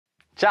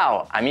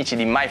Ciao amici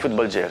di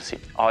MyFootballJersey,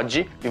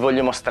 oggi vi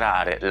voglio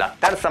mostrare la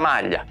terza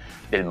maglia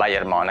del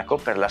Bayern Monaco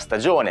per la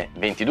stagione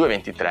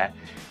 22-23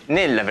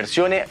 nella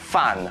versione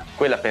fan,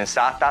 quella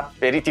pensata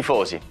per i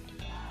tifosi.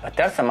 La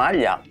terza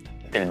maglia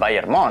del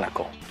Bayern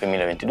Monaco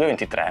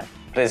 2022-23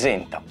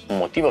 presenta un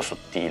motivo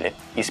sottile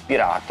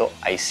ispirato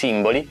ai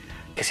simboli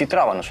che si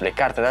trovano sulle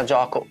carte da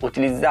gioco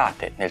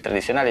utilizzate nel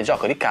tradizionale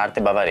gioco di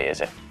carte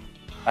bavarese.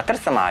 La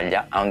terza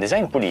maglia ha un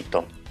design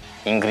pulito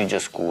in grigio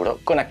scuro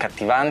con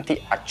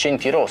accattivanti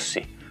accenti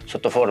rossi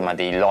sotto forma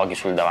dei loghi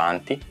sul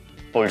davanti,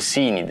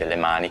 polsini delle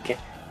maniche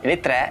e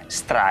le 3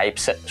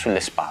 stripes sulle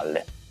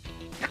spalle.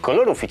 Il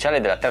colore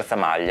ufficiale della terza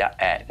maglia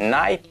è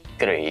Night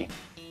Grey,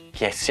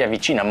 che si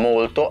avvicina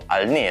molto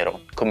al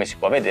nero, come si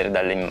può vedere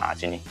dalle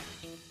immagini.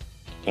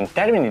 In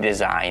termini di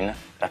design,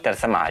 la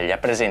terza maglia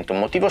presenta un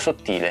motivo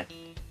sottile,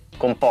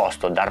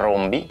 composto da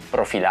rombi,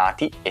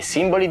 profilati e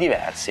simboli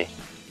diversi.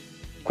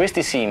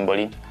 Questi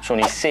simboli sono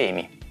i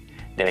semi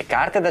delle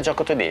carte da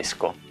gioco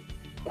tedesco,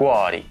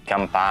 cuori,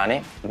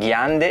 campane,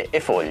 ghiande e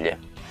foglie.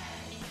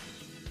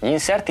 Gli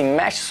inserti in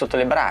mesh sotto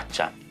le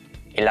braccia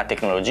e la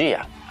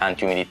tecnologia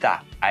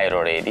anti-umidità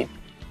Aero Ready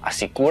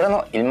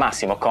assicurano il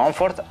massimo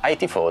comfort ai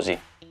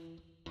tifosi.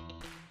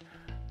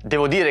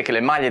 Devo dire che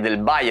le maglie del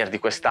Bayern di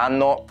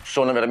quest'anno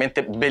sono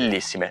veramente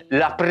bellissime.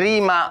 La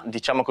prima,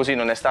 diciamo così,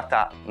 non è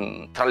stata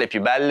tra le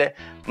più belle,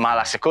 ma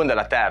la seconda e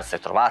la terza, e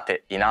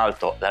trovate in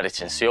alto la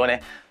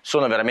recensione,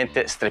 sono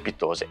veramente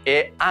strepitose.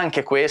 E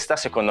anche questa,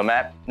 secondo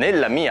me,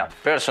 nella mia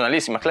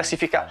personalissima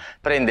classifica,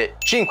 prende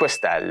 5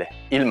 stelle,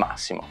 il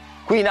massimo.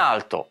 Qui in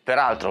alto,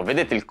 peraltro,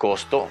 vedete il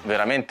costo,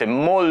 veramente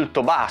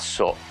molto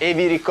basso, e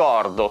vi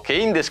ricordo che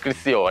in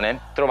descrizione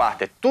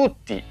trovate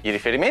tutti i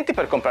riferimenti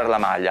per comprare la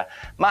maglia,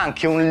 ma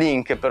anche un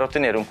link per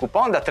ottenere un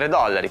coupon da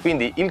 $3,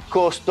 quindi il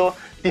costo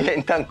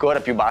diventa ancora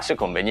più basso e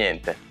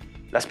conveniente.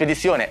 La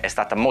spedizione è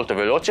stata molto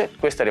veloce,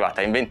 questa è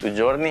arrivata in 21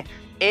 giorni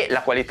e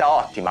la qualità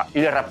ottima,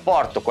 il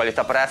rapporto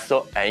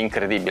qualità-prezzo è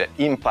incredibile,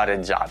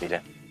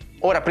 impareggiabile.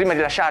 Ora, prima di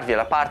lasciarvi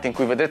alla parte in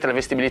cui vedrete la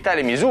vestibilità e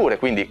le misure,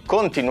 quindi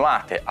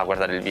continuate a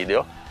guardare il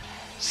video,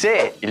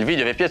 se il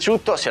video vi è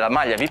piaciuto, se la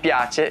maglia vi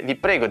piace, vi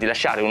prego di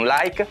lasciare un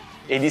like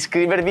e di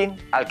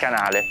iscrivervi al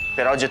canale.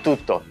 Per oggi è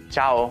tutto,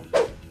 ciao!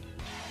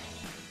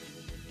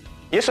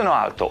 Io sono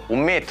alto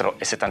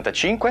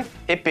 1,75 m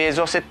e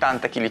peso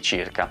 70 kg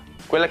circa.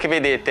 Quella che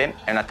vedete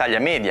è una taglia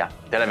media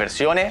della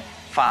versione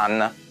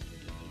fan.